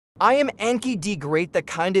I am Anki D Great, the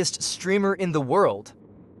kindest streamer in the world.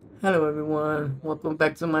 Hello everyone, welcome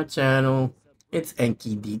back to my channel. It's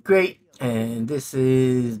Enki D Great and this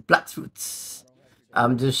is BLOX FRUIT.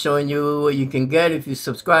 I'm just showing you what you can get if you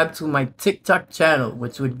subscribe to my TikTok channel,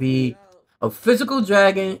 which would be a physical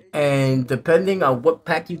dragon, and depending on what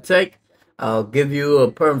pack you take, I'll give you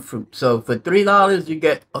a perm fruit. So for $3 you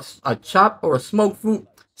get a chop or a smoked fruit,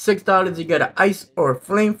 $6 you get an ice or a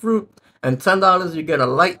flame fruit, and $10 you get a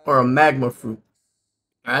light or a magma fruit.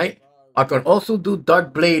 Alright? I can also do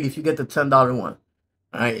Dark Blade if you get the $10 one.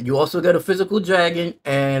 Alright, you also get a physical dragon,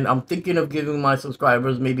 and I'm thinking of giving my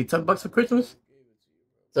subscribers maybe $10 for Christmas.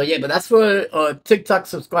 So yeah, but that's for TikTok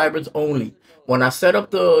subscribers only. When I set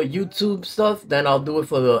up the YouTube stuff, then I'll do it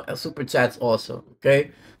for the super chats also.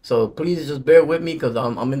 Okay, so please just bear with me because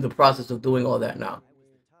I'm in the process of doing all that now.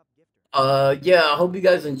 Yeah, I hope you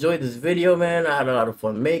guys enjoyed this video, man. I had a lot of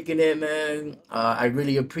fun making it, man. I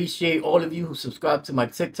really appreciate all of you who subscribed to my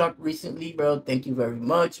TikTok recently, bro. Thank you very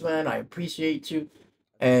much, man. I appreciate you.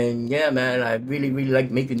 And yeah, man, I really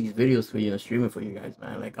like making these videos for you and streaming for you guys,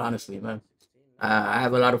 man. Like, honestly, man. I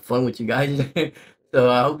have a lot of fun with you guys. So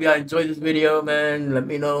I hope you guys enjoyed this video, man. Let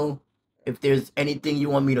me know if there's anything you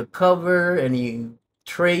want me to cover, any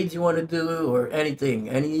trades you want to do, or anything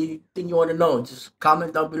you want to know. Just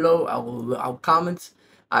comment down below. I'll comment.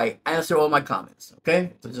 I answer all my comments.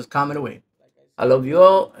 Okay, so just comment away. I love you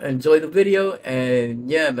all. Enjoy the video, and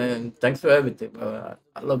yeah, man, thanks for everything.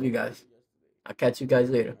 I love you guys. I'll catch you guys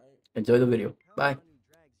later. Enjoy the video. Bye.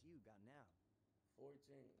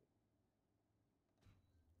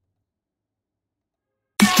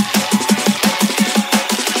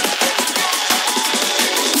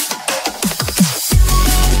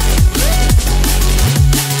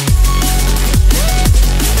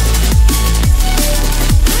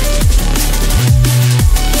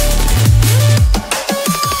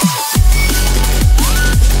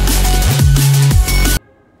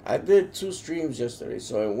 I did 2 streams yesterday.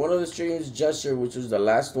 So in one of the streams, Gesture, which was the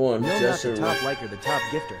last one, No, Gesture, not the top liker, the top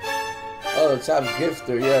gifter. oh, the top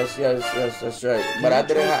gifter, yes, that's right. But I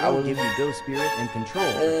didn't have. I was give you ghost spirit and control.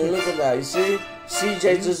 And look at that. You see,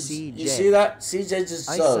 CJ just. You see that? CJ just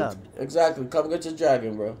subbed. Exactly. Come get your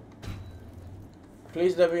dragon, bro.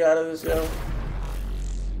 Please let me out of this, yo.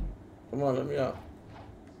 Come on, let me out.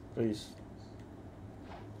 Please.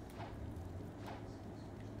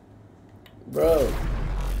 Bro.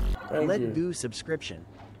 Let do subscription.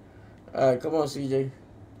 Alright, come on, CJ.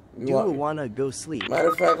 Do you wanna go sleep? Matter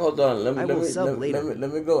of fact, hold on. Let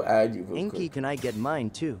me go add you. Inky, can I get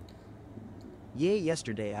mine too? Yay,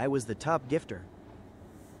 yesterday I was the top gifter.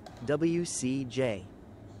 WCJ.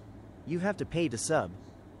 You have to pay to sub.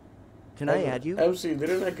 Can I add you? MC,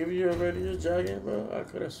 didn't I give you already your dragon, bro? I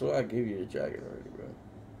could have swore I gave you your dragon already, bro.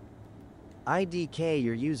 IDK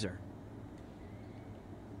your user.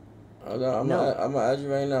 Hold on, I'm gonna add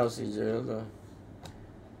you right now, CJ. Hold on.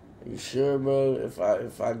 You sure, bro?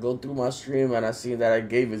 If I go through my stream and I see that I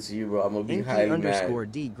gave it to you, bro, I'm gonna be Inky highly underscore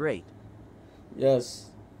mad. D great. Yes.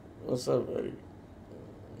 What's up, buddy?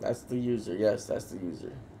 That's the user. Yes, that's the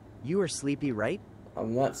user. You are sleepy, right?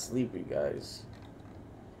 I'm not sleepy, guys.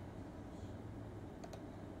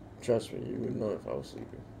 Trust me, you would know if I was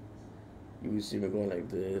sleeping. You would see me going like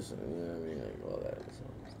this, and you know what I mean, like all that.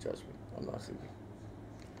 So trust me, I'm not sleepy.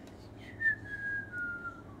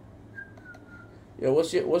 Yo,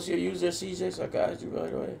 what's your user, CJ? So I can add you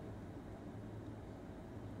right away.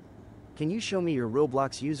 Can you show me your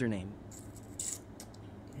Roblox username?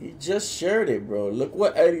 He just shared it, bro. Look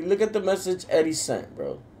what Eddie. Look at the message Eddie sent,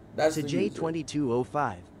 bro. That's to the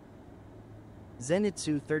J2205.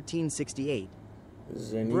 Zenitsu 1368.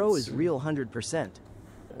 Zenitsu. Bro is real 100%.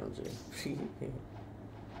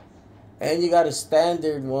 And you got a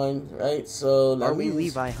standard one, right? So are we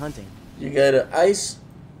Levi hunting? You got an ice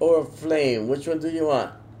or a flame. Which one do you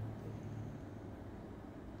want?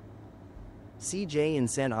 CJ in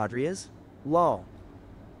San Andreas? Lol.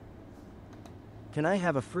 Can I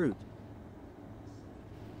have a fruit?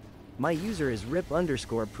 My user is rip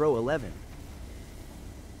underscore pro 11.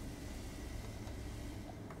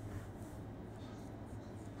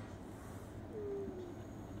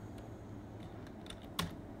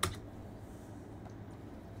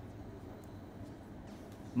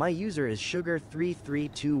 My user is sugar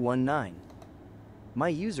 33219. My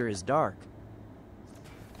user is dark.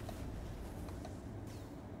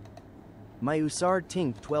 My usar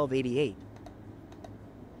tink 1288.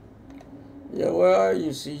 Yeah, where are you,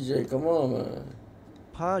 CJ? Come on, man.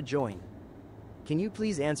 Pa join. Can you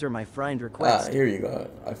please answer my friend request? Ah, here you go.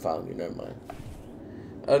 I found you. Never mind.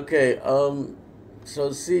 Okay. So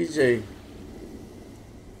CJ,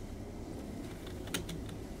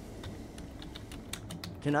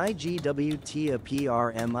 Can I GWT a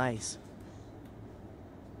PRM ice?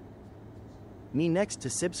 Me next to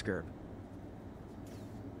Sibskerb.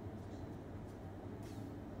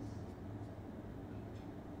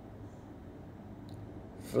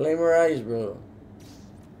 Flame or ice, bro?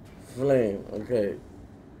 Flame, okay.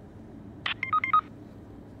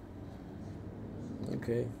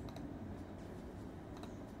 Okay.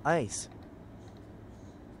 Ice.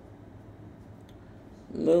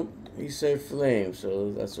 Nope, he said flame,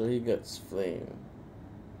 so that's what he gets, flame.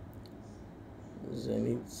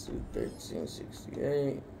 Zenitsu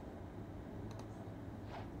 1368.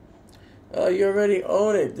 Oh, you already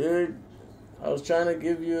own it, dude. I was trying to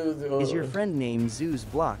give you the... Is your friend named Zeus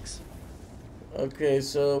Blocks? Okay,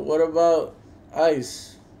 so what about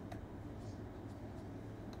ice?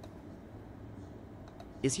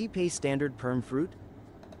 Is he pay standard perm fruit?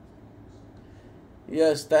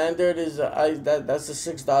 Yeah, standard is that's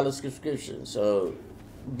a $6 subscription. So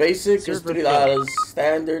basic Server is $3,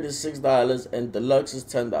 standard is $6, and deluxe is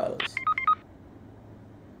 $10.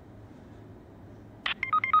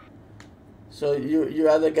 So you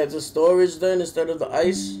rather get the storage then instead of the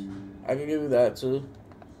ice? I can give you that too.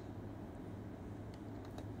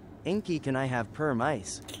 Enki, can I have perm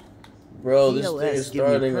ice? Bro, this PLS, thing is give me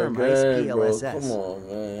starting perm again, ice, bro. PLSS. Come on,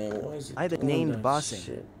 man. Why is it I that doing named that bossing.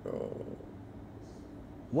 shit, bro?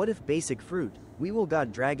 What if basic fruit? We will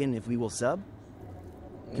got dragon if we will sub?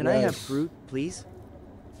 Can I have fruit, please?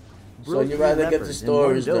 So Bro, you 3 rather get the leopards and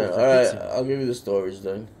 1 storage doe then? for Alright, Kitsu. I'll give you the storage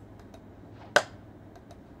then. I'll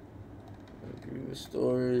give you the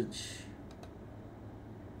storage.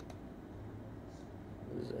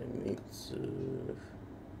 I need to.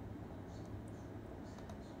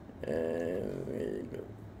 And there you go.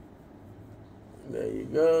 There you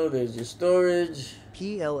go. There's your storage.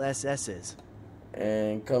 PLSS's.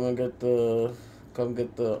 And come get the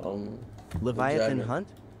Leviathan dragon. Hunt?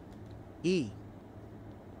 E.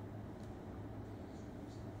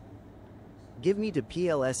 Give me to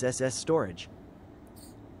PLSSS storage.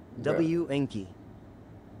 W. Enki.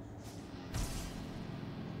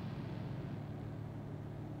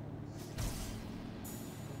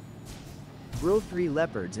 Bro, 3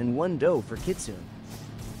 leopards and 1 doe for Kitsune.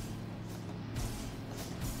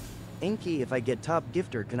 Enki, if I get top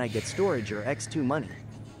gifter, can I get storage or X2 money?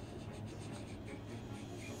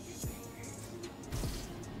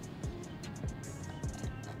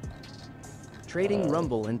 Trading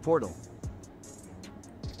Rumble and Portal.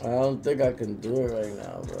 I don't think I can do it right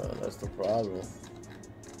now, bro. That's the problem.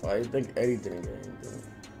 Why do you think anything can do?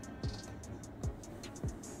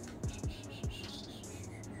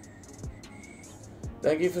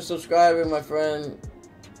 Thank you for subscribing, my friend.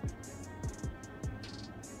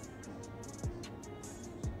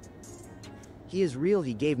 He is real,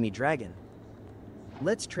 he gave me dragon.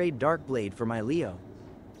 Let's trade Dark Blade for my Leo.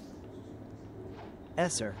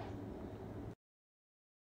 Esser.